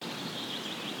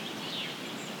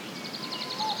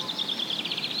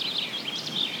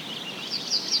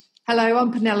Hello,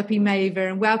 I'm Penelope Maver,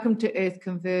 and welcome to Earth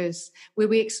Converse, where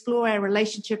we explore our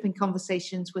relationship and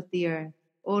conversations with the Earth,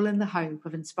 all in the hope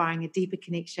of inspiring a deeper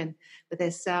connection with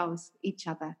ourselves, each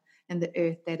other, and the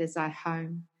Earth that is our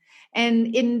home.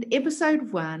 And in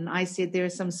episode 1, I said there are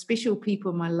some special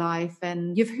people in my life,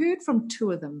 and you've heard from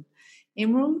 2 of them,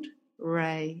 Emerald,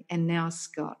 Ray, and now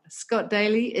Scott. Scot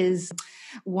Deily is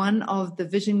one of the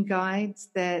vision guides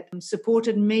that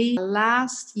supported me.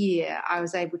 Last year, I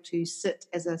was able to sit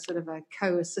as a sort of a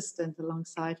co-assistant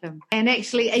alongside him. And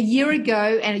actually, a year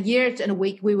ago, and a year and a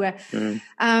week, we were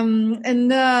under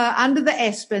the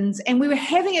aspens, and we were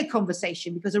having a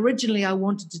conversation because originally I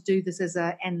wanted to do this as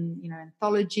an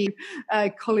anthology.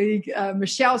 Colleague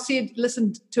Michelle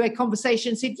listened to our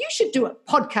conversation, said, "You should do a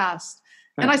podcast."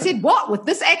 And I said, "What, with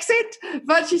this accent?"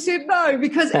 But she said, "No,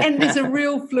 and there's a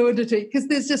real fluidity because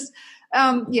there's just,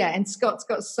 and Scott's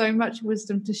got so much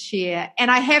wisdom to share. And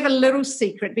I have a little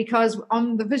secret because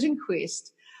on the Vision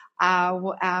Quest,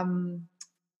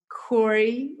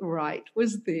 Corey Wright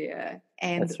was there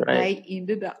and they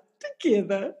ended up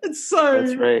together. And so,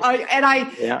 that's right.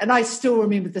 I still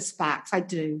remember the sparks. I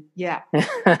do. Yeah.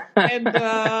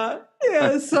 And,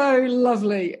 yeah, so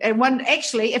lovely. And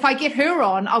if I get her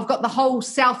on, I've got the whole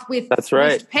Southwest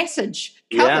Passage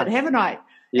covered, haven't I?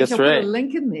 Yes, I'll put a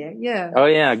link in there. Yeah. Oh,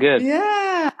 yeah, good.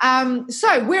 Yeah.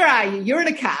 So where are you? You're in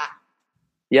a car.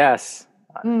 Yes.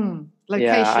 Location,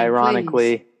 yeah,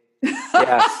 ironically.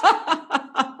 Yes.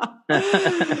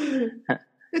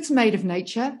 It's made of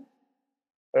nature.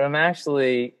 But I'm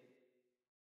actually,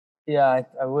 I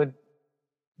would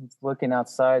looking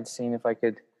outside, seeing if I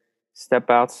could step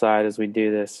outside as we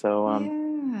do this. So,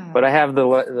 but I have the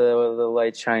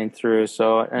light shining through.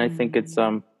 So, and I think it's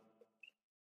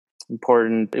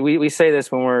important. We say this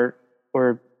when we're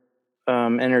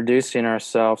introducing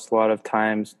ourselves a lot of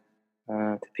times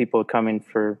to people coming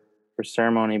for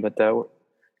ceremony, but that I don't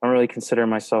really consider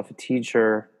myself a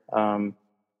teacher.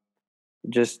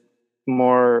 Just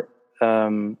more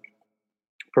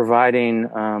providing.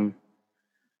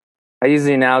 I use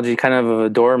the analogy kind of a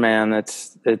doorman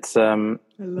that's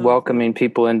welcoming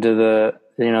people into the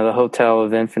hotel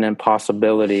of infinite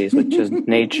possibilities, which is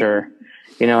nature.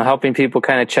 Helping people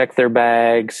kind of check their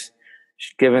bags,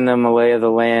 giving them a lay of the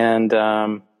land,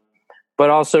 but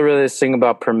also really this thing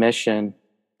about permission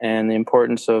and the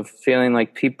importance of feeling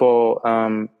like people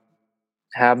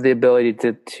have the ability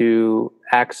to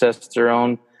access their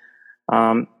own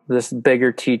this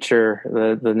bigger teacher,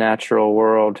 the natural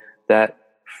world that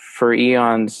for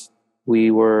eons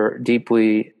we were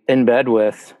deeply in bed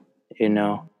with,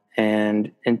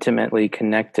 and intimately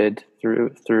connected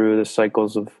through the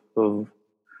cycles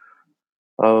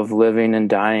of living and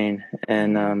dying.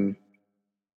 And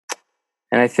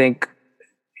I think,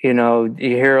 you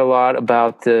hear a lot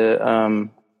about the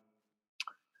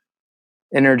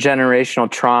intergenerational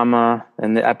trauma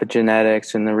and the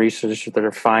epigenetics and the research that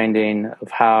are finding of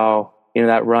how,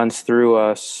 that runs through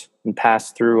us and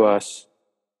passed through us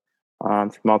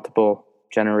through multiple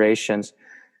generations.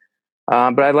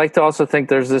 But I'd like to also think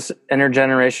there's this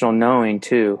intergenerational knowing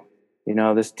too,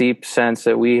 this deep sense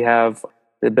that we have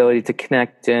the ability to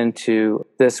connect into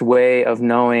this way of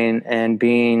knowing and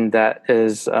being that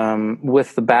is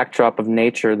with the backdrop of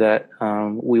nature that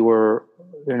we were,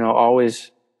 always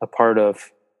a part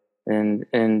of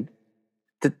and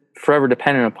forever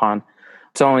dependent upon.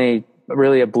 It's only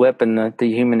really a blip in the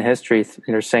human history.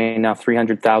 They're saying now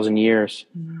 300,000 years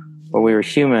where we were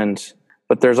humans,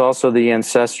 but there's also the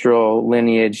ancestral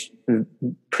lineage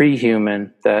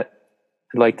pre-human that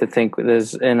I'd like to think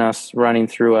is in us, running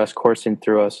through us, coursing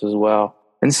through us as well.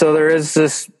 And so there is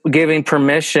this giving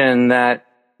permission that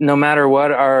no matter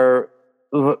what our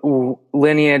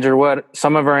lineage or what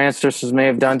some of our ancestors may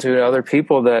have done to other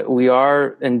people, that we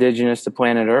are indigenous to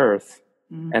planet Earth,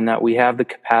 and that we have the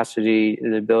capacity,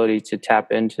 the ability to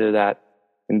tap into that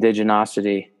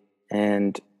indigenosity.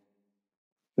 And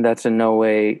that's in no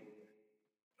way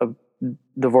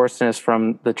divorcing us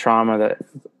from the trauma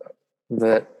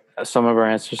that some of our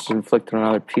ancestors inflicted on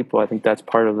other people. I think that's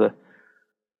part of the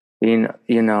being,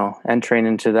 entering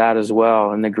into that as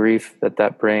well, and the grief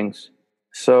that brings.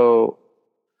 So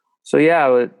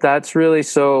yeah, that's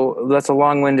a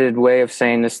long-winded way of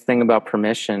saying this thing about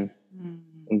permission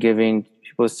and giving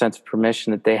people a sense of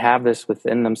permission that they have this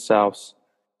within themselves.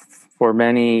 For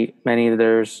many,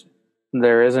 there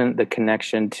isn't the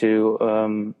connection to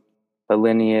a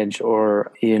lineage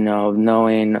or,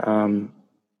 knowing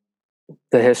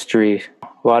the history.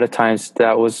 A lot of times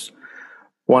that was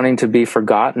wanting to be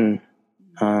forgotten,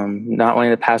 not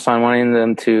wanting to pass on, wanting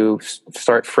them to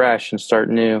start fresh and start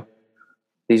new,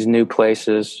 these new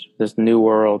places, this new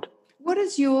world. What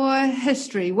is your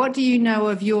history? What do you know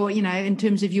of your, in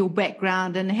terms of your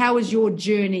background, and how is your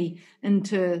journey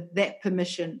into that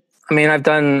permission? I mean, I've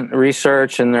done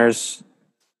research, and there's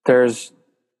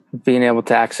being able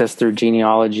to access through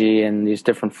genealogy and these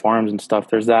different forums and stuff.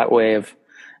 There's that way of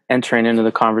entering into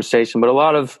the conversation. But a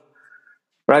lot of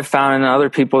what I've found in other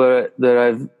people that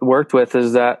I've worked with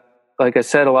is that, like I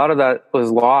said, a lot of that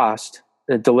was lost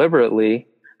deliberately.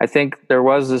 I think there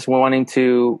was this wanting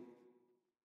to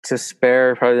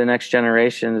spare probably the next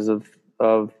generations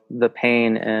of the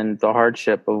pain and the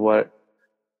hardship of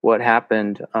what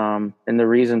happened, and the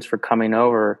reasons for coming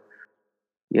over.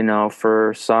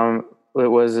 For some, it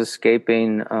was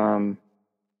escaping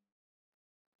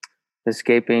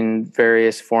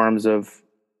various forms of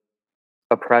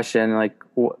oppression. Like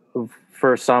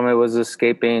for some, it was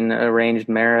escaping arranged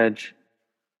marriage.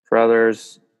 For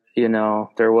others,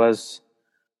 there was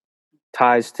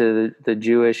ties to the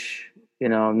Jewish,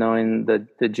 knowing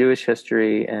the Jewish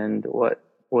history and what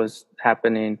was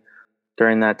happening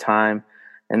during that time,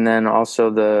 and then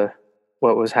also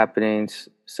what was happening,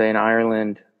 say, in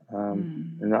Ireland,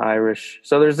 and the Irish.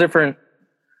 So there's different.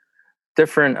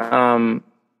 I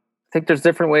think there's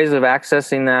different ways of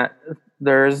accessing that.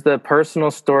 There's the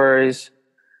personal stories.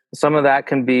 Some of that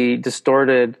can be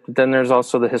distorted, but then there's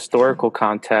also the historical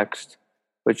context,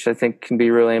 which I think can be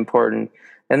really important.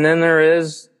 And then there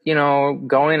is,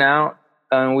 going out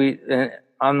on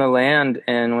the land,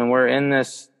 and when we're in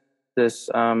this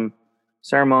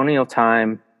ceremonial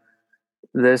time,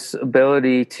 this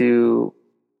ability to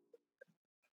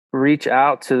reach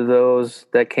out to those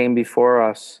that came before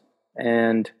us,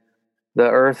 and the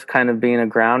earth kind of being a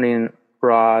grounding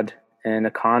rod and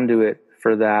a conduit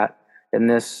for that. And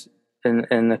this,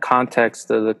 in the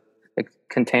context of the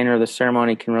container of the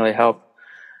ceremony, can really help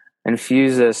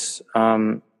infuse this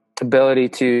ability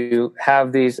to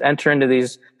have enter into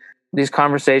these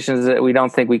conversations that we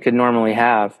don't think we could normally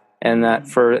have, and that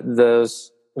for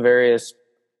those various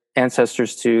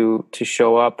ancestors to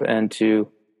show up and to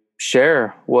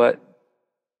share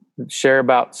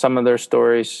about some of their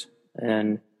stories.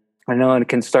 And I know it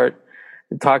can start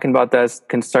talking about that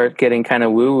can start getting kind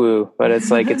of woo-woo, but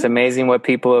it's like it's amazing what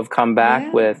people have come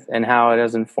back with, and how it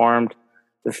has informed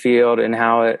the field, and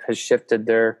how it has shifted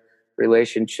their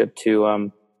relationship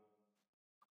to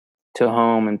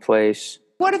home and place.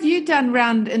 What have you done,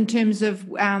 Round, in terms of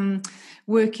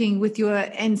working with your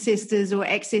ancestors or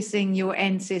accessing your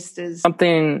ancestors?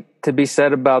 Something to be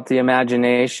said about the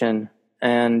imagination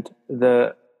and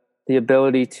the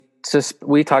ability to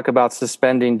we talk about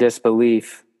suspending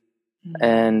disbelief,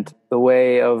 and the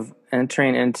way of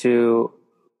entering into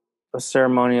a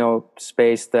ceremonial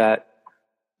space that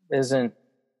isn't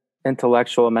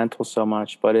intellectual or mental so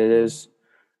much, but it is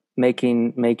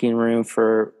making room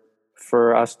for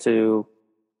us to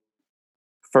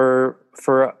for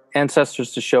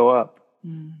ancestors to show up,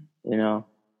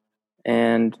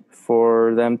 and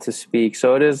for them to speak.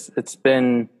 So it's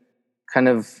been kind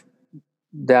of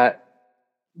that,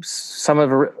 some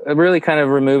of really kind of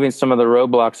removing some of the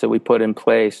roadblocks that we put in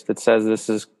place that says this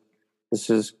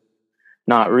is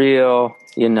not real,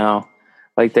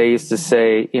 like they used to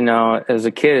say, as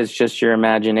a kid, it's just your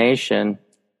imagination.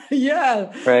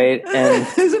 Yeah. Right. And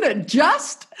isn't it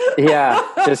just? Yeah,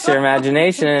 just your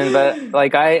imagination. But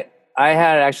like I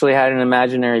had actually had an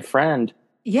imaginary friend.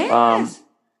 Yes.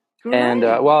 And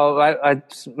well, I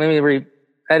let me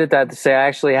edit that to say I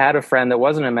actually had a friend that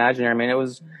wasn't imaginary. I mean, he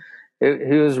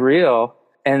was real.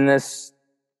 And it's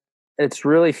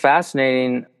really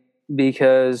fascinating,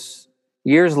 because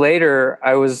years later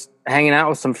I was hanging out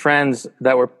with some friends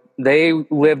they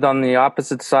lived on the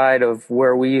opposite side of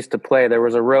where we used to play. There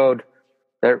was a road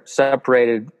that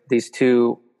separated these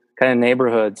two kind of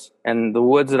neighborhoods, and the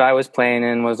woods that I was playing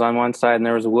in was on one side, and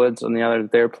there was woods on the other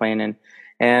that they were playing in.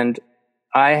 And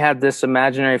I had this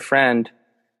imaginary friend,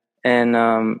 and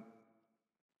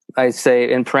I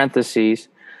say in parentheses,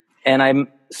 and I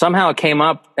somehow it came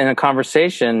up in a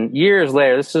conversation years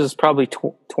later. This is probably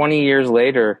 20 years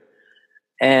later,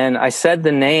 and I said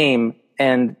the name,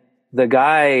 and the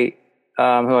guy who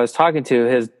I was talking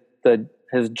to,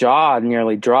 his jaw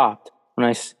nearly dropped when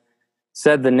I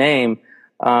said the name,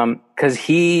 because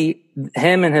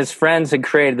him and his friends had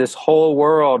created this whole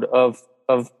world of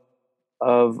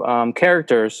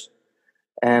characters,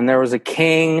 and there was a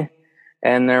king,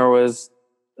 and there was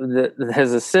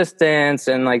his assistants,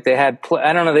 and like they had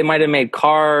I don't know, they might have made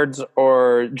cards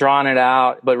or drawn it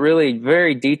out, but really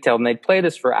very detailed, and they'd play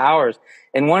this for hours.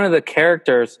 And one of the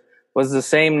characters was the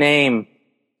same name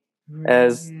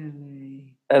as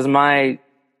my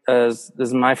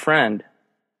friend,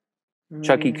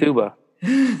 Chucky Kuba.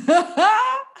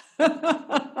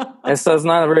 And so it's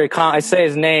not a very I say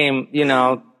his name,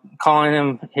 calling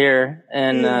him here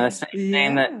and saying his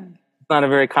name that it's not a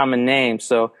very common name.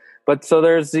 So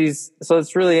there's so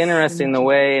it's really interesting the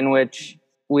way in which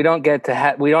we don't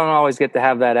always get to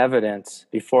have that evidence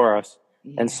before us.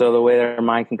 Yeah. And so the way that our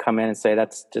mind can come in and say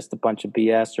that's just a bunch of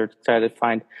BS, or try to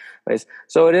find ways.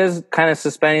 So it is kind of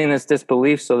suspending this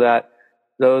disbelief so that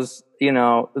those,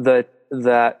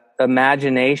 that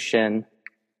imagination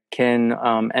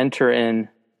can enter in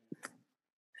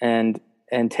and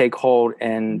take hold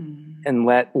and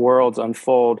let worlds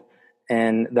unfold.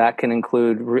 And that can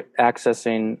include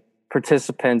accessing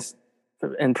participants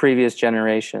in previous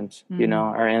generations,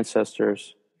 our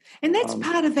ancestors. And that's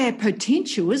part of our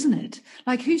potential, isn't it?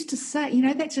 Like, who's to say?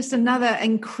 That's just another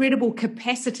incredible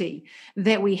capacity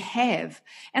that we have.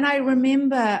 And I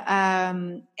remember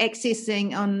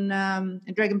accessing on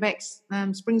Dragonback's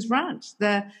Springs Ranch,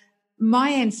 my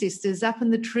ancestors up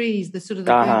in the trees, the sort of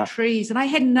the big trees. And I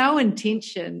had no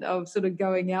intention of sort of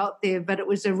going out there, but it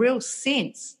was a real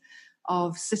sense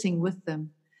of sitting with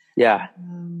them. Yeah.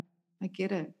 I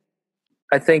get it.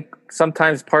 I think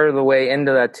sometimes part of the way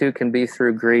into that too can be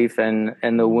through grief and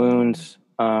the wounds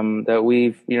that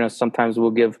we've, sometimes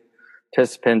we'll give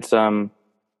participants, our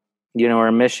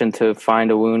mission to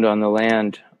find a wound on the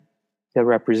land that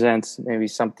represents maybe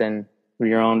something,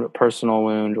 your own personal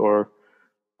wound, or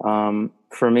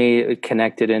for me, it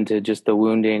connected into just the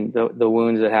wounding, the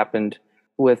wounds that happened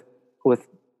with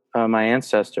my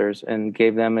ancestors, and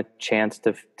gave them a chance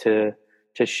to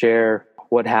share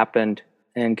what happened,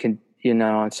 and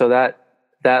and so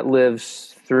that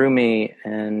lives through me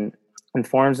and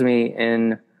informs me.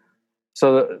 And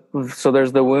so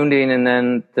there's the wounding,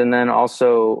 and then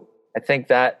also I think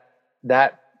that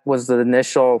was the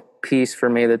initial piece for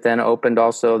me that then opened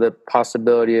also the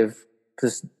possibility of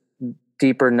this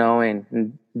deeper knowing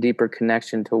and deeper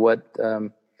connection to what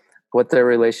their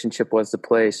relationship was to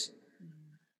place.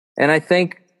 And I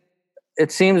think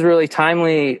it seems really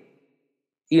timely,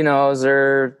 as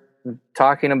they're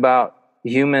talking about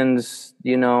humans,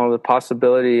 the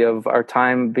possibility of our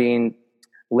time being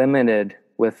limited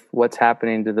with what's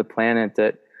happening to the planet,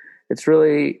 that it's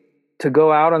really to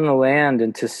go out on the land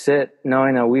and to sit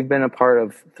knowing that we've been a part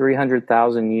of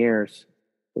 300,000 years,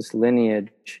 this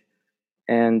lineage.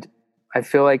 And I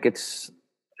feel like it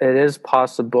is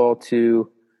possible to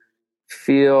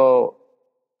feel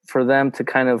for them to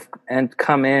kind of and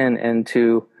come in and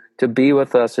to be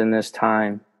with us in this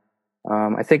time.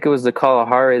 I think it was the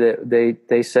Kalahari that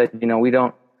they said, we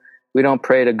don't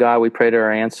pray to God, we pray to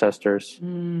our ancestors,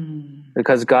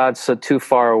 because God's so too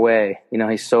far away.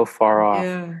 He's so far off.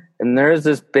 Yeah. And there's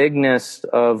this bigness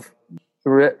of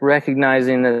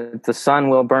recognizing that the sun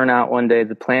will burn out one day,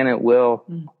 the planet will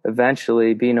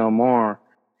eventually be no more,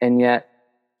 and yet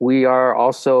we are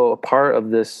also a part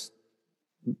of this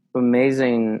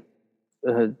amazing,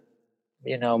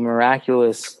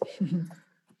 miraculous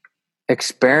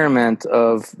experiment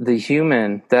of the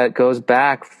human that goes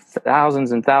back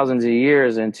thousands and thousands of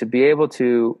years. And to be able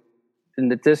to,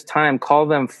 and at this time, call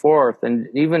them forth, and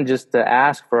even just to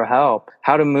ask for help,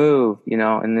 how to move,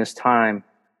 in this time,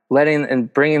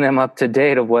 bringing them up to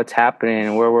date of what's happening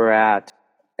and where we're at,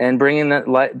 and bringing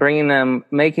them,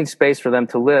 making space for them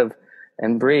to live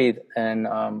and breathe. And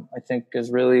I think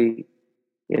is really,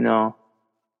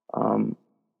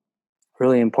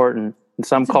 really important. In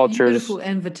some cultures, a beautiful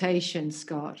invitation,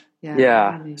 Scott.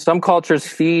 Yeah. Really. Some cultures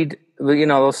feed.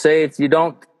 They'll say if you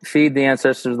don't feed the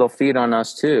ancestors, they'll feed on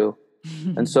us too.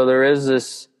 And so there is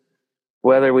this,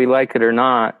 whether we like it or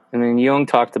not. I mean, Jung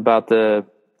talked about the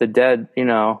dead.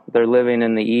 They're living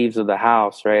in the eaves of the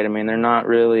house, right? I mean,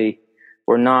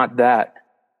 we're not that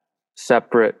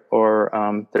separate,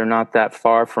 or they're not that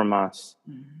far from us.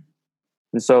 Mm-hmm.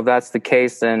 And so if that's the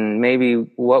case, then maybe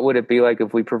what would it be like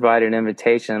if we provide an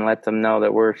invitation and let them know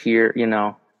that we're here?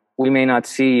 We may not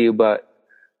see you, but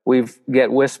we get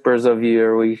whispers of you,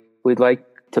 or we'd like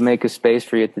to make a space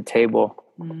for you at the table.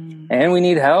 And we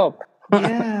need help.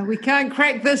 Yeah, we can't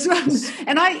crack this one.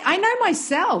 And I know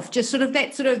myself, just sort of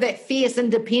that fierce,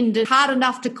 independent, hard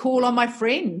enough to call on my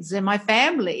friends and my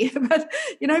family. but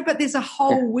there's a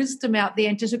whole wisdom out there,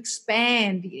 and just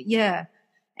expand. Yeah.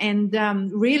 And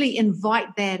really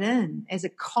invite that in as a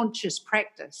conscious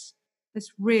practice.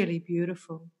 It's really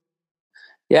beautiful.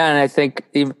 Yeah, and I think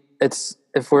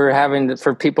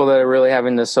for people that are really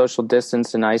having to social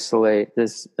distance and isolate,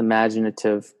 this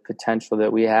imaginative potential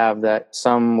that we have, that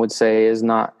some would say is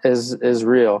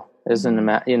real,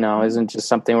 isn't just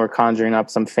something we're conjuring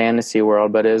up, some fantasy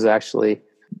world, but is actually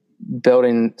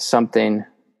building something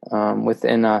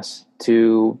within us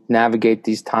to navigate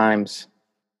these times.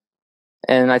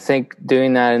 And I think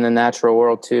doing that in the natural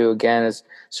world too, again, is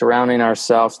surrounding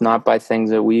ourselves not by things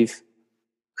that we've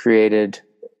created,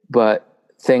 but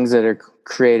things that are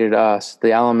created us,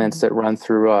 the elements that run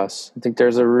through us. I think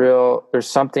there's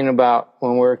something about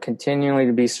when we're continually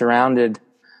to be surrounded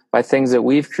by things that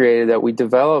we've created that we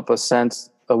develop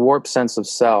a warped sense of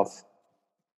self.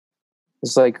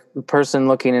 It's like the person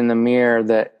looking in the mirror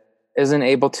that isn't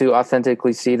able to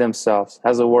authentically see themselves,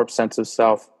 has a warped sense of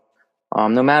self,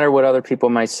 no matter what other people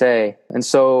might say. And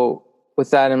so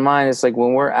with that in mind, it's like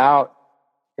when we're out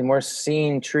and we're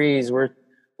seeing trees,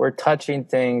 we're touching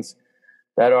things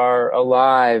that are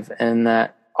alive and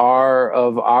that are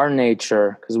of our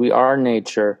nature, because we are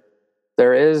nature.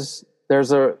 There's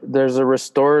a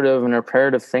restorative and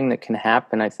reparative thing that can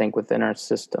happen, I think, within our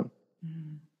system,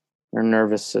 our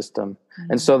nervous system.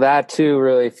 And so that too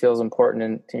really feels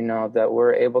important, and that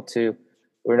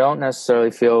we don't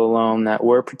necessarily feel alone, that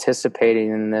we're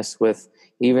participating in this with,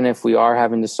 even if we are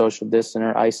having to social distance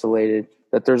or isolated,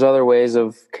 that there's other ways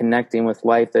of connecting with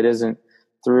life that isn't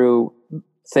through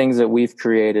things that we've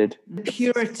created. The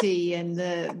purity, and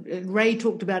Ray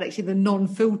talked about actually the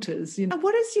non-filters.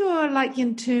 What is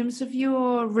in terms of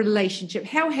your relationship?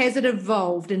 How has it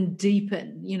evolved and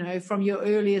deepened? From your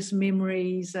earliest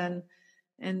memories and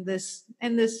this,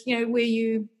 where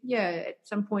you, at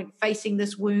some point facing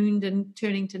this wound and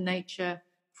turning to nature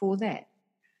for that.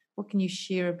 What can you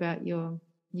share about your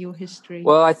history?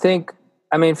 Well,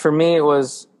 for me, it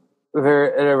was at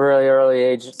a really early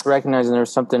age, recognizing there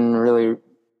was something really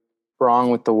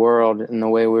wrong with the world and the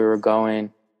way we were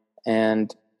going,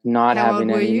 and not How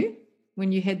having old were you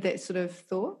when you had that sort of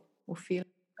thought or feeling?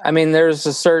 There's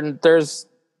a certain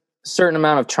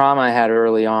amount of trauma I had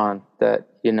early on that,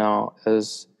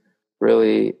 has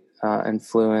really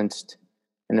influenced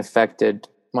and affected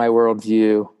my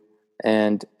worldview.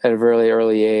 And at a really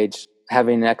early age,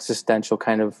 having an existential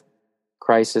kind of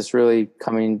crisis, really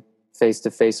coming face to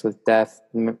face with death,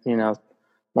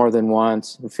 more than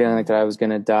once, feeling like that I was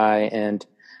going to die, and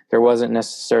there wasn't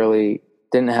necessarily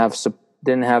didn't have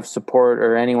support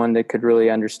or anyone that could really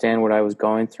understand what I was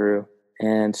going through.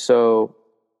 And so,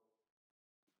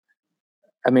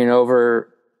 I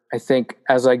think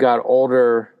as I got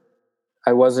older,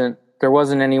 there wasn't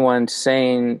anyone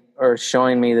saying or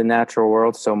showing me the natural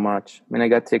world so much. I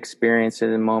got to experience it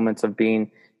in moments of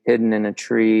being hidden in a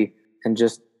tree, and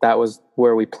just that was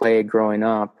where we played growing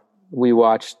up. We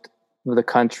watched the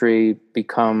country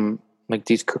become like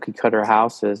these cookie cutter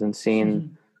houses and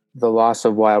seeing the loss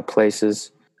of wild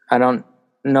places. I don't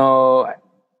know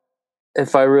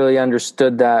if I really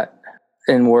understood that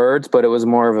in words, but it was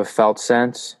more of a felt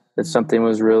sense that something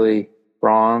was really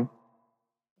wrong.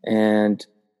 And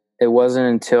it wasn't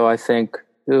until I think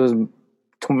it was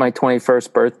my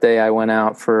 21st birthday, I went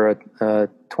out for a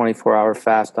 24-hour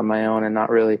fast on my own, and not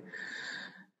really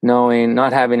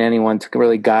not having anyone to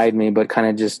really guide me, but kind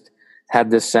of just had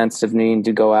this sense of needing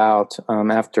to go out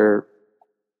after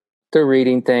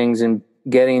reading things and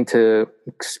getting to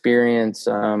experience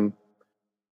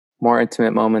more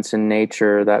intimate moments in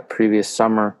nature that previous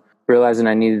summer, realizing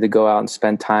I needed to go out and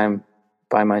spend time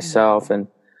by myself. And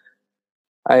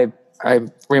I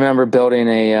remember building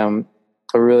a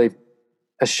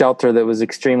shelter that was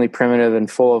extremely primitive and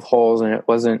full of holes, and it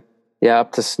wasn't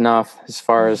up to snuff as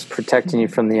far as protecting you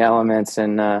from the elements.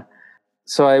 And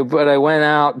so I went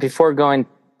out before going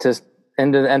to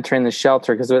entering the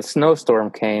shelter, because a snowstorm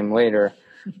came later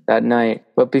that night.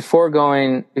 But before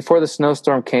the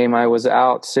snowstorm came, I was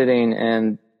out sitting,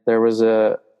 and there was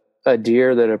a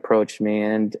deer that approached me.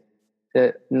 And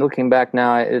looking back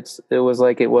now, it was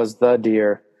like it was the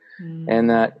deer, and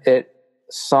that it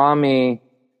saw me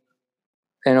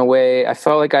in a way. I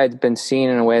felt like I had been seen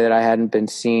in a way that I hadn't been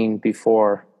seen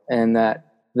before, and that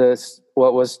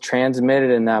what was transmitted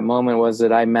in that moment was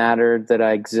that I mattered, that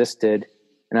I existed,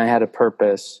 and I had a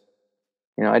purpose.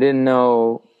 I didn't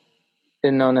know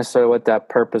necessarily what that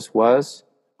purpose was,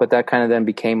 but that kind of then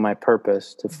became my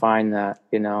purpose, to find that,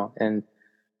 and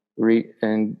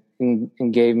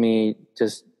gave me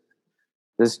just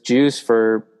this juice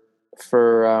for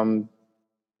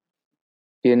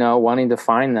wanting to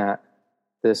find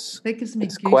this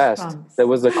quest. That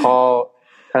was the call,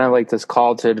 kind of like this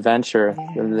call to adventure,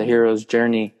 the hero's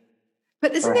journey.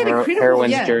 But isn't that incredible?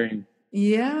 Heroine's journey.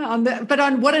 Yeah, on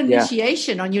what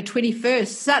initiation on your 21st,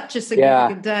 such a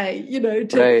significant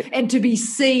day, and to be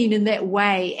seen in that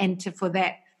way, and for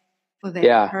that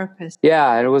purpose.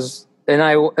 Yeah, and it was, and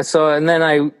then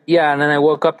I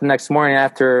woke up the next morning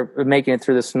after making it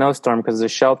through the snowstorm, because the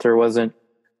shelter wasn't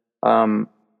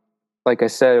like I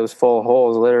said, it was full of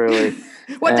holes, literally.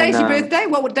 What day's your birthday?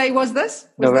 What day was this?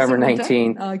 November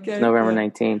 19th. Okay. November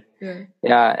 19th. Yeah.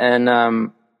 Yeah.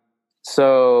 And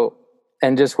so,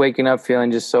 and just waking up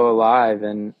feeling just so alive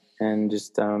and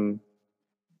just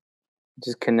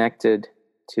connected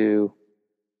to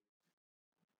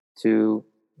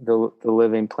the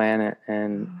living planet,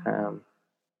 and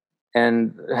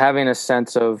having a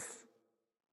sense of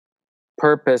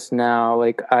purpose now.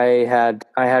 Like I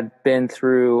had been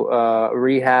through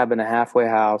rehab in a halfway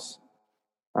house.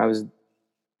 I was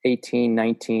 18,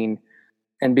 19,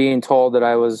 and being told that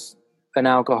I was an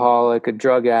alcoholic, a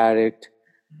drug addict,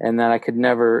 and that I could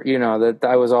never, that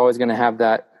I was always going to have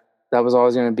that was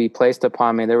always going to be placed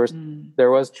upon me. There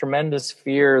was tremendous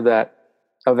fear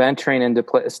of entering into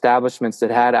establishments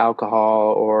that had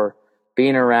alcohol or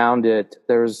being around it.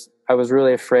 I was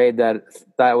really afraid that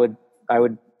I would,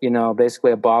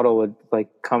 basically a bottle would like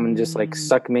come and just like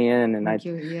suck me in, and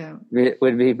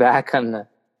would be back on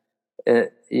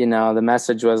the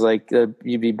message was like,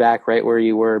 you'd be back right where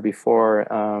you were before,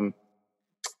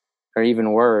 or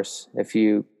even worse if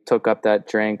you took up that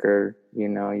drink or,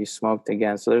 you smoked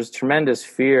again. So there's tremendous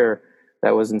fear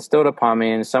that was instilled upon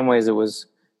me. And in some ways it was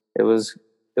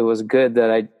good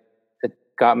that it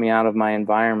got me out of my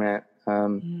environment.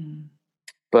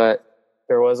 But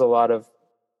there was a lot of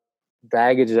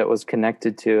baggage that was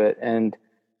connected to it. And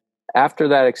after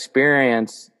that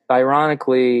experience,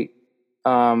 ironically,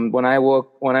 when I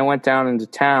went down into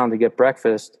town to get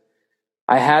breakfast,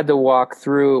 I had to walk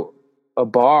through a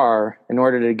bar in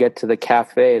order to get to the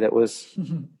cafe that was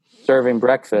serving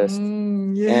breakfast.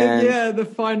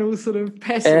 The final sort of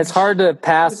passage. And it's hard to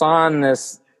pass on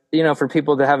this, for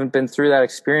people that haven't been through that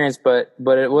experience, but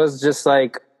it was just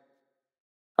like,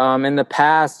 in the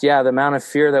past, the amount of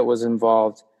fear that was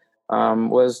involved,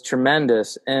 was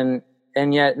tremendous. And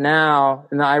yet now,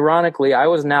 and ironically, I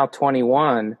was now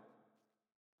 21,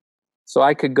 so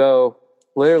I could go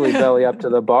literally belly up to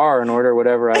the bar and order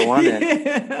whatever I wanted.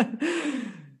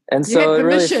 And so it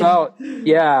really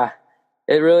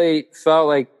felt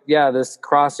like, this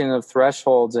crossing of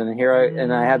thresholds. And here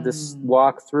I had this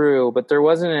walk through, but there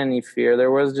wasn't any fear.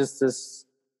 There was just this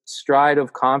stride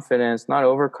of confidence, not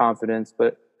overconfidence,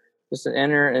 but just an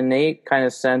innate kind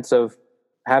of sense of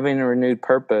having a renewed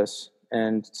purpose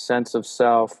and sense of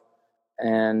self.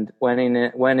 And went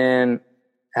in,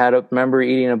 remember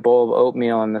eating a bowl of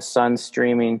oatmeal and the sun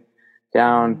streaming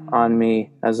down on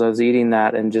me as I was eating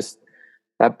that, and just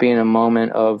that being a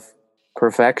moment of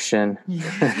perfection.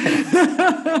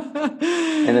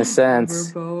 In a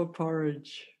sense. Bowl of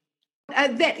porridge.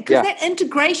 That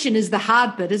integration is the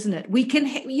hard bit, isn't it? We can,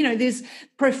 there's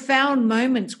profound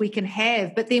moments we can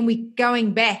have, but then we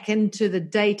going back into the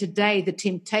day-to-day, the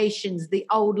temptations, the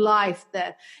old life,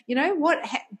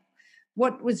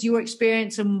 what was your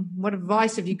experience and what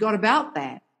advice have you got about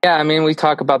that? Yeah, I mean, we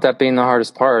talk about that being the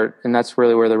hardest part, and that's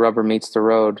really where the rubber meets the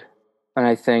road. And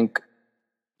I think,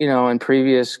 in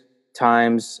previous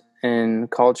times and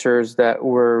cultures that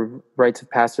were rites of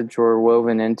passage were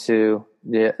woven into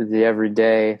the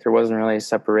everyday, there wasn't really a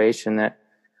separation. That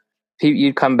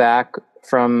you'd come back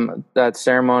from that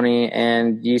ceremony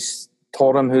and you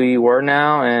told them who you were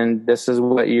now, and this is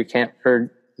what you can't,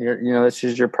 or this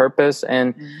is your purpose.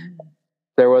 And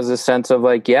there was a sense of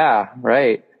like,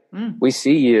 we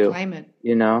see you, claim it.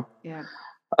 Yeah.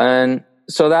 And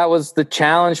so that was the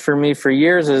challenge for me for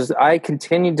years, is I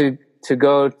continued to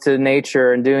go to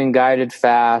nature and doing guided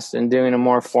fast and doing a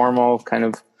more formal kind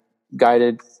of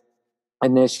guided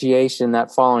initiation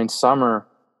that following summer.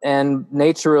 And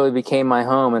nature really became my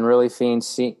home, and really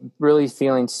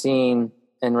feeling seen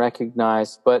and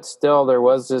recognized. But still there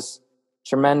was this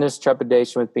tremendous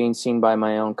trepidation with being seen by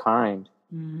my own kind.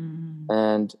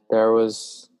 And there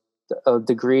was a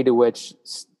degree to which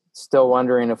still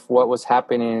wondering if what was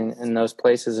happening in those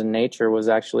places in nature was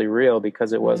actually real,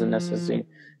 because it wasn't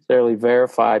necessarily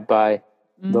verified by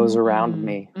those around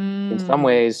me. In some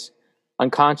ways,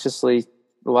 unconsciously,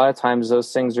 a lot of times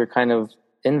those things are kind of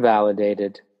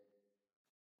invalidated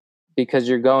because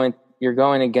you're going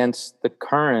against the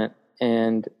current,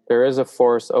 and there is a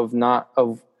force of not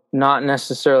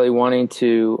necessarily wanting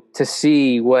to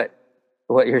see what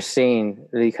you're seeing,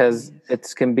 because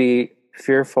it can be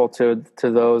fearful to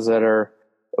those that are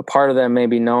a part of them,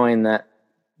 maybe knowing that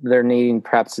they're needing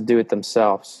perhaps to do it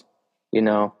themselves.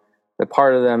 The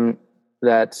part of them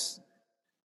that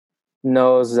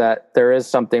knows that there is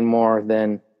something more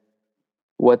than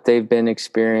what they've been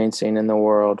experiencing in the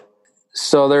world.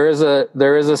 So there is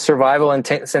a survival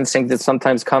instinct that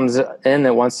sometimes comes in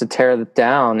that wants to tear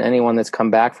down anyone that's come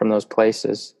back from those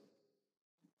places.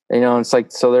 It's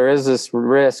like, so there is this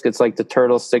risk. It's like the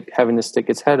turtle having to stick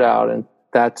its head out, and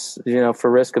that's,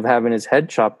 for risk of having his head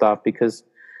chopped off, because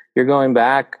you're going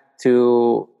back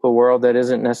to a world that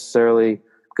isn't necessarily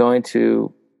going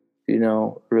to,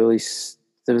 really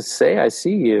to say, I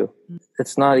see you.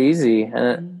 It's not easy.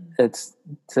 And it's,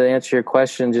 to answer your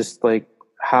question, just like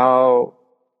how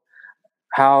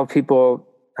people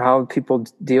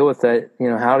deal with that,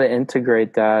 how to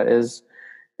integrate that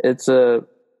it's a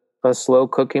slow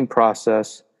cooking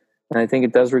process. And I think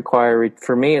it does require,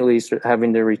 for me at least,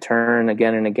 having to return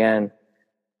again and again,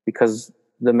 because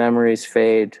the memories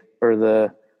fade, or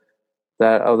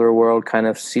that other world kind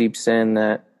of seeps in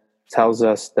that tells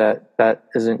us that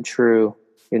isn't true.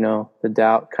 The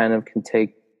doubt kind of can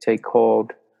take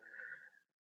hold.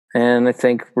 And I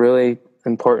think really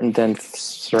important then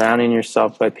surrounding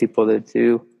yourself by people that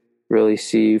do really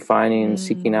see you, finding and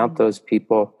seeking out those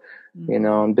people,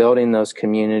 and building those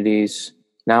communities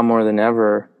now more than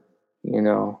ever,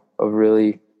 of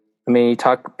really,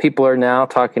 people are now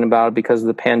talking about it because of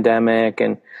the pandemic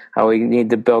and how we need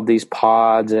to build these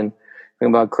pods and think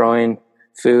about growing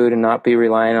food and not be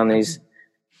relying on these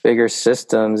bigger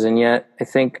systems. And yet I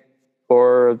think,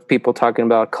 or people talking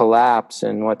about collapse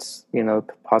and what's, the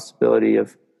possibility of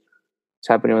what's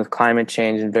happening with climate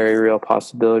change, and very real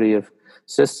possibility of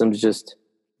systems just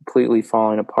completely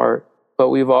falling apart. But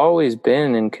we've always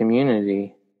been in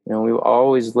community. We've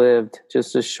always lived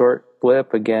just a short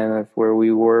blip again of where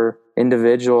we were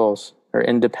individuals or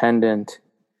independent,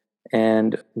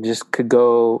 and just could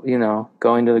go,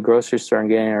 going to the grocery store and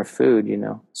getting our food,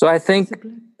 So I think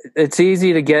it's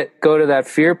easy to go to that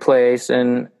fear place,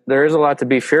 and there is a lot to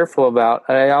be fearful about.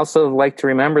 I also like to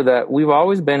remember that we've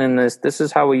always been in this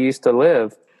is how we used to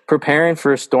live, preparing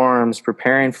for storms,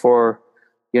 preparing for,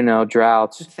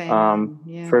 droughts, and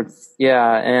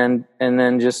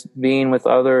then just being with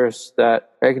others,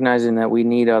 that recognizing that we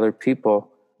need other people,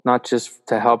 not just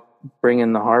to help bring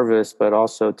in the harvest, but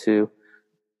also to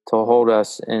hold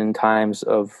us in times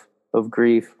of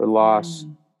grief or loss,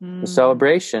 and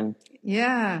celebration.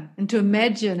 Yeah, and to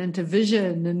imagine and to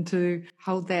vision and to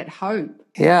hold that hope.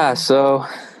 Yeah, so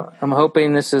I'm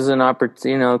hoping this is an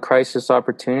crisis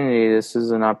opportunity. This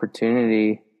is an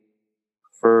opportunity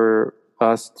for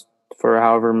us, for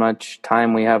however much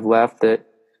time we have left, that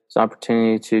it's an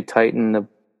opportunity to tighten the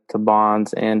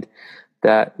bonds, and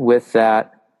that with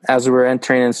that, as we're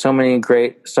entering in so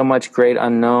much great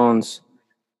unknowns,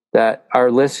 that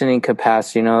our listening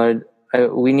capacity,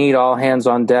 we need all hands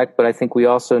on deck, but I think we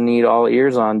also need all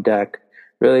ears on deck,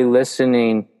 really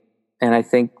listening. And I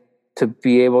think to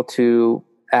be able to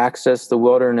access the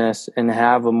wilderness and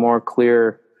have a more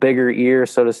clear, bigger ear,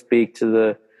 so to speak,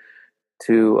 to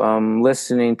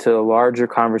listening to a larger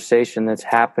conversation that's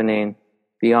happening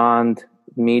beyond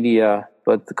media,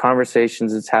 but the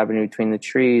conversations that's happening between the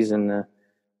trees and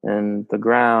the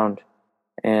ground,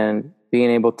 and being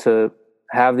able to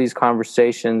have these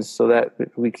conversations so that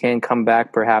we can come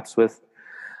back perhaps with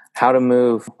how to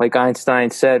move. Like Einstein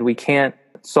said, we can't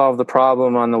solve the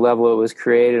problem on the level it was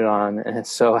created on. And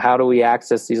so how do we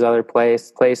access these other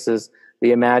places,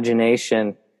 the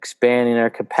imagination, expanding our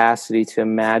capacity to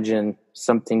imagine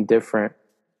something different,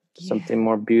 something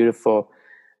more beautiful,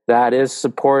 that is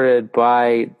supported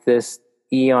by this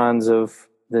eons of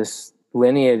this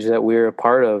lineage that we're a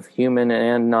part of, human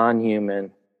and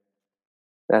non-human,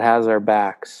 that has our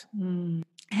backs.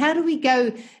 How do we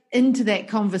go into that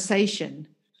conversation?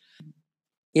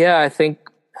 Yeah, I think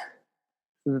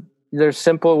there's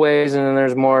simple ways, and then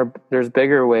there's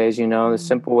bigger ways, the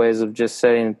simple ways of just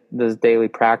setting this daily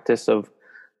practice of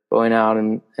going out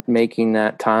and making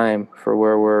that time for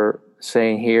where we're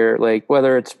saying here, like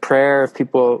whether it's prayer, if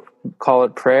people call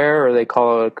it prayer or they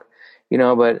call it,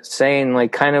 but saying,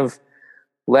 like, kind of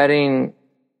letting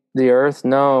the earth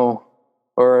know,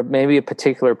 or maybe a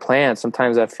particular plant.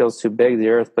 Sometimes that feels too big, the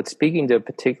earth, but speaking to a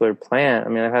particular plant.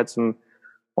 I've had some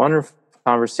wonderful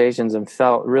conversations and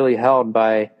felt really held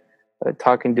by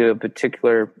talking to a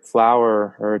particular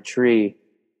flower or a tree.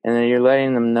 And then you're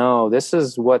letting them know, this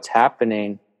is what's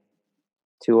happening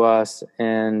to us.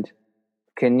 And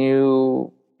can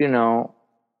you,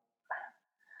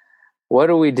 what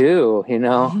do we do?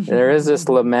 There is this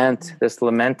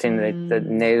lamenting that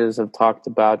natives have talked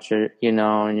about, and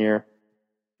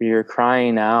you're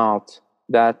crying out,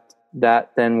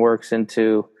 that then works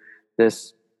into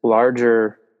this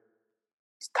larger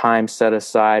time set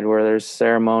aside where there's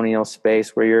ceremonial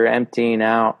space where you're emptying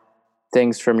out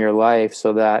things from your life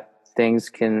so that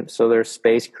there's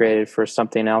space created for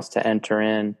something else to enter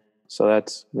in. So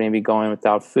that's maybe going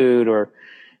without food, or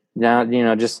now,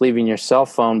 just leaving your cell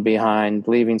phone behind,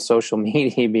 leaving social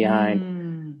media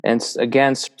behind, And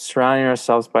again, surrounding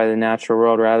ourselves by the natural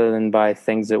world rather than by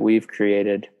things that we've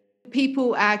created.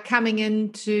 People are coming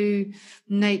into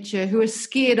nature who are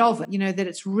scared of it, that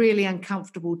it's really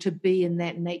uncomfortable to be in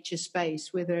that nature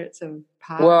space, whether it's a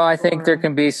park. Well, I think there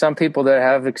can be some people that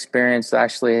have experienced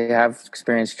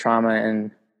trauma,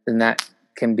 and that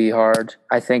can be hard.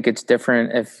 I think it's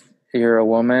different if you're a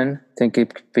woman. I think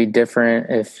it could be different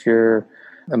if you're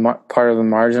part of a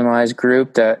marginalized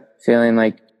group, that feeling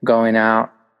like going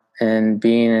out and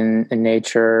being in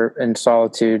nature in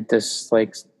solitude, this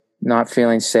like not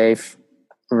feeling safe,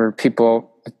 or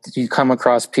you come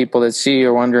across people that see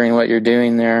you're wondering what you're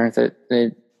doing there,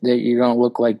 that you don't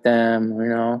look like them,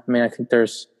 I mean, I think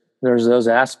there's those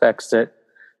aspects that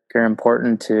are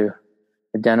important to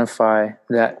identify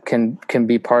that can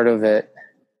be part of it.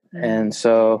 And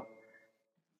so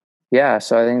I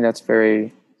think that's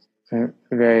very,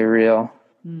 very real.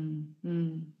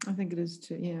 I think it is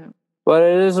too, yeah. But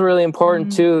it is really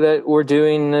important too that we're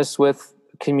doing this with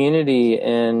community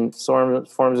and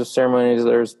forms of ceremonies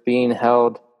that are being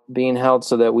held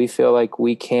so that we feel like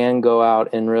we can go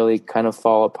out and really kind of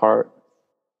fall apart,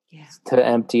 to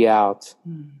empty out,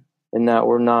 and that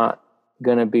we're not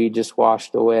going to be just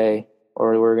washed away,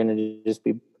 or we're going to just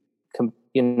be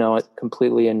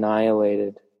completely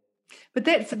annihilated. But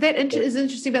that is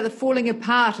interesting about the falling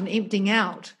apart and emptying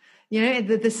out,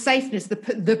 the safeness,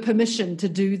 the permission to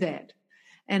do that,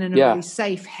 and in a really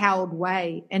safe, held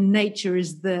way. And nature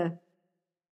is the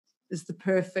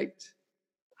perfect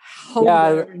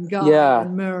holder and guide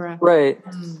and mirror. Right.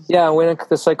 Yeah,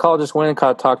 the psychologist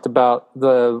Winnicott talked about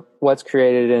what's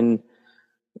created in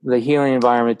the healing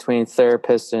environment between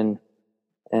therapist and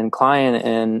client,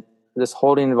 and this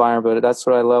holding environment. But that's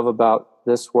what I love about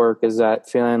this work, is that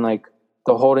feeling like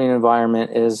the holding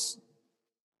environment is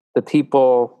the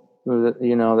people,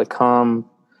 that come,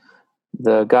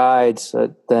 the guides,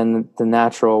 then the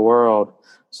natural world.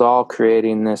 It's all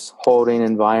creating this holding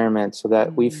environment so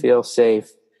that we feel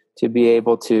safe to be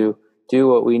able to do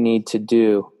what we need to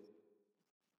do.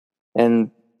 And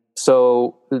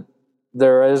so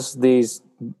there is this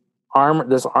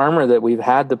armor that we've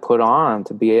had to put on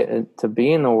to be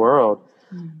in the world,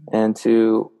 and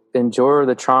to endure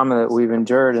the trauma that we've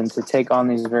endured, and to take on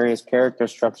these various character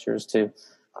structures to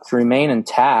remain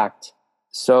intact.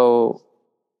 So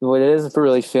what it is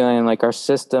really feeling like our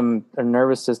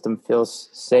nervous system feels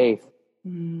safe,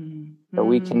 that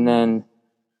we can then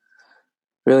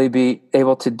really be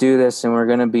able to do this, and we're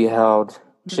going to be held.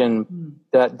 And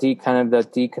that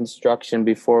deconstruction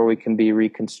before we can be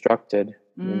reconstructed,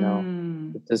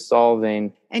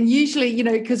 dissolving. And usually,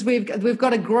 because we've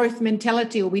got a growth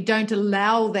mentality, or we don't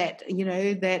allow that,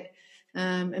 that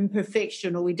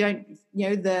imperfection, or we don't,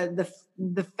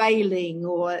 the failing,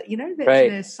 or that's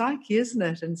in our psyche, isn't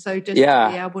it? And so just to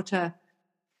be able to,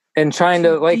 and trying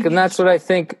to and that's what I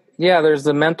think. Yeah, there's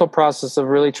the mental process of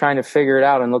really trying to figure it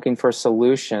out and looking for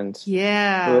solutions.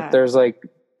 Yeah, but there's like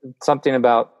something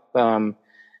about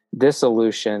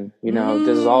dissolution,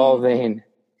 dissolving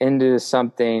into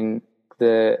something,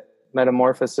 the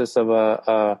metamorphosis of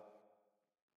a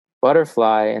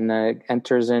butterfly, and then it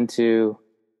enters into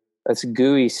this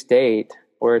gooey state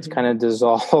where it's kind of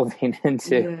dissolving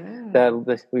into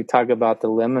that. We talk about the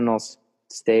liminal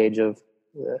stage of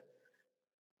the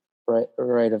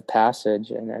rite of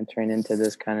passage, and entering into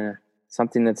this kind of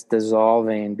something that's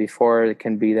dissolving before it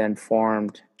can be then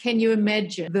formed. Can you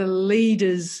imagine the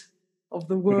leaders of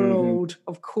the world,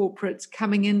 of corporates,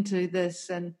 coming into this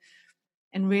and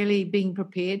really being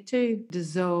prepared to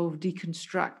dissolve,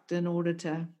 deconstruct in order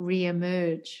to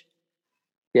re-emerge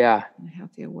in a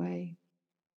healthier way?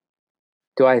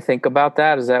 Do I think about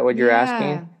that? Is that what you're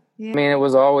asking? Yeah. I mean, it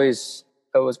was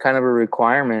kind of a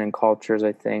requirement in cultures,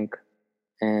 I think,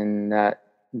 and that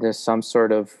there's some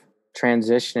sort of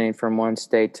transitioning from one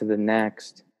state to the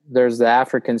next. There's the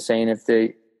African saying, if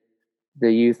the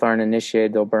youth aren't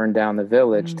initiated, they'll burn down the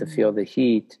village to feel the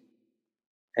heat.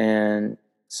 And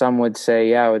some would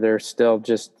say, they're still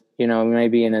just,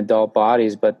 maybe in adult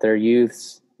bodies, but they're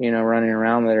youths, running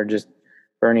around that are just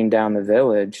burning down the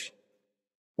village.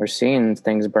 We're seeing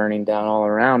things burning down all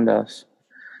around us.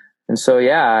 And so,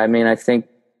 I mean, I think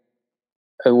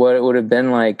what it would have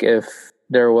been like if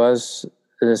there was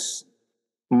this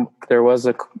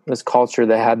culture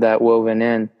that had that woven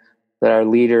in, that our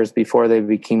leaders, before they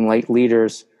became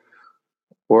leaders,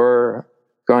 were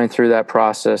going through that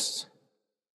process,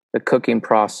 the cooking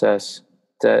process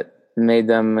that made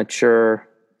them mature,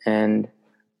 and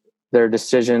their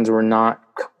decisions were not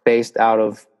based out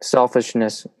of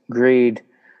selfishness, greed,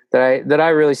 that I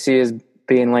really see as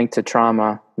being linked to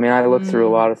trauma. I mean, I looked through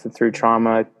a lot through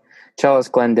trauma.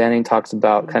 cellist Glendenning talks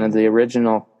about kind of the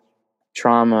original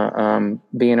trauma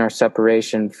being our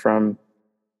separation from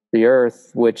the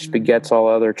earth, which begets all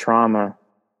other trauma.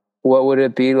 What would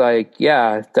it be like?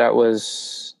 Yeah, if that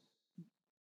was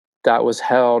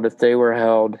held, if they were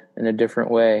held in a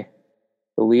different way,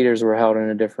 the leaders were held in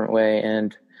a different way,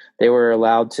 and they were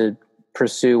allowed to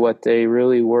pursue what they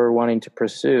really were wanting to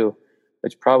pursue,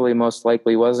 which probably most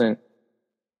likely wasn't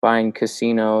buying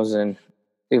casinos and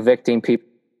evicting people.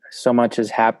 So much is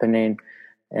happening,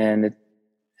 and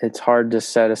it's hard to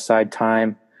set aside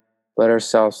time, let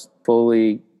ourselves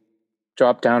fully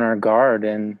drop down our guard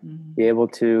and be able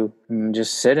to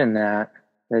just sit in that.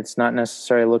 It's not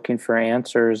necessarily looking for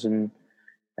answers,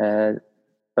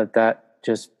 but that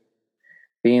just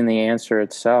being the answer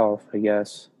itself, I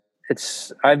guess.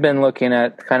 I've been looking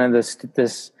at kind of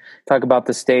this talk about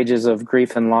the stages of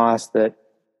grief and loss that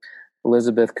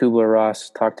Elizabeth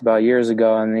Kubler-Ross talked about years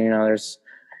ago, and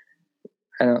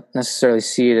I don't necessarily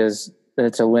see it as that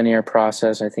it's a linear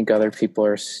process. I think other people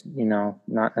are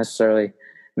not necessarily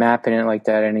mapping it like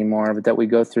that anymore, but that we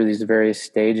go through these various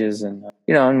stages, and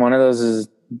and one of those is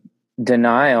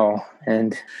denial.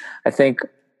 And I think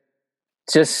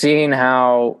just seeing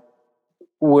how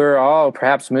we're all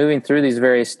perhaps moving through these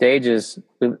various stages,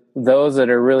 those that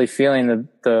are really feeling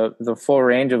the full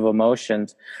range of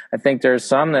emotions. I think there's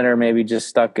some that are maybe just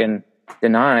stuck in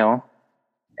denial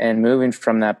and moving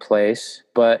from that place,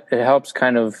 but it helps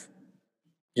kind of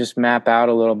just map out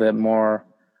a little bit more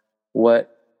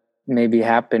what may be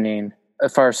happening.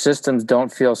 If our systems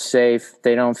don't feel safe,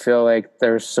 they don't feel like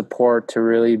there's support to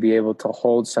really be able to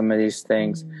hold some of these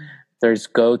things. There's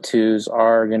go-tos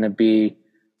are going to be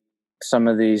some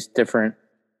of these different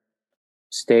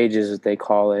stages, as they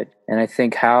call it. And I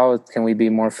think how can we be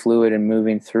more fluid in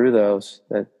moving through those?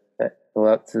 That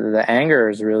the anger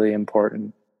is really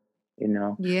important.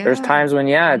 There's times when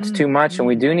it's too much, and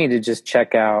we do need to just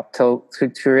check out to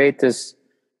create this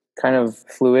kind of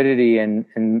fluidity and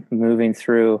moving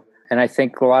through. And I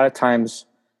think a lot of times,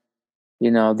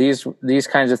 these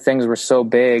kinds of things were so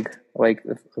big, like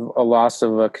a loss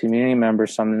of a community member,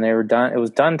 something it was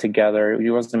done together.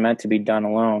 It wasn't meant to be done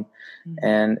alone.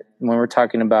 And when we're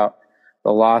talking about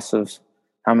the loss of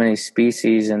how many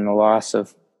species and the loss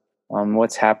of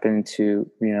what's happened to,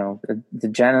 the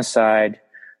genocide,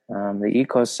 the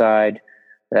ecocide,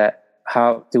 that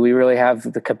how do we really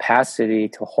have the capacity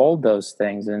to hold those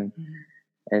things? And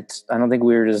I don't think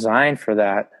we were designed for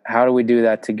that. How do we do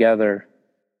that together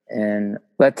and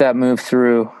let that move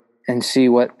through and see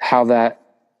how that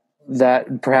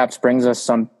perhaps brings us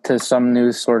to some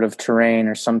new sort of terrain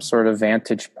or some sort of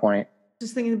vantage point.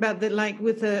 Just thinking about that, like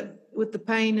with the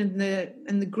pain and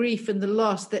the grief and the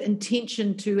loss, the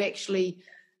intention to actually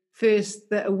first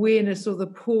the awareness or the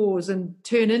pause and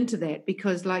turn into that,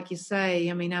 because like you say,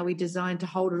 I mean, are we designed to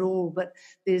hold it all? But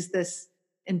there's this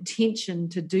intention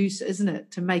to do so, isn't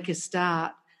it? To make a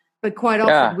start. But quite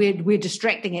often we're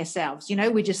distracting ourselves,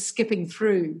 we're just skipping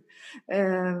through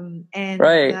skipping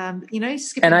on the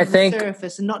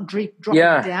surface and not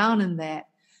dropping down in that.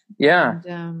 And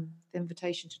the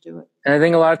invitation to do it. And I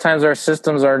think a lot of times our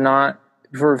systems are not,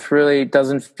 really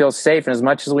doesn't feel safe. And as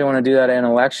much as we want to do that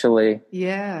intellectually,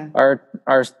 our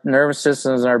nervous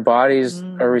systems and our bodies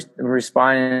are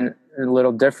responding a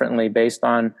little differently based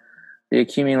on the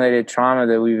accumulated trauma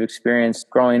that we've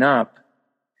experienced growing up,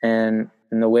 and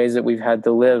the ways that we've had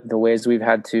to live, the ways we've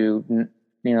had to,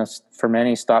 for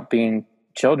many, stop being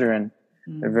children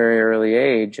at a very early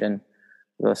age, and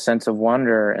the sense of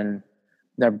wonder and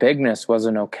their bigness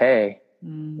wasn't okay,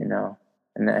 and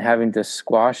having to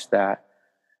squash that.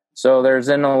 So there's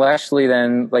intellectually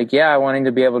then, wanting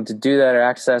to be able to do that or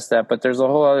access that, but there's a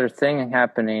whole other thing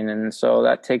happening, and so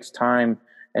that takes time,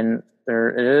 and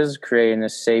it is creating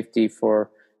this safety for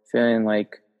feeling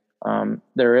like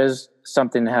there is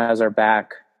something that has our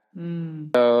back.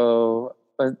 So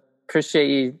appreciate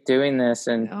you doing this,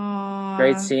 and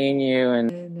great seeing you.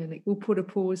 And we'll put a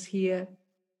pause here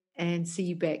and see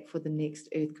you back for the next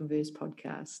Earth Converse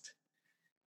podcast.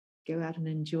 Go out and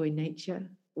enjoy nature,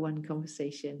 one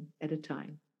conversation at a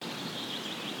time.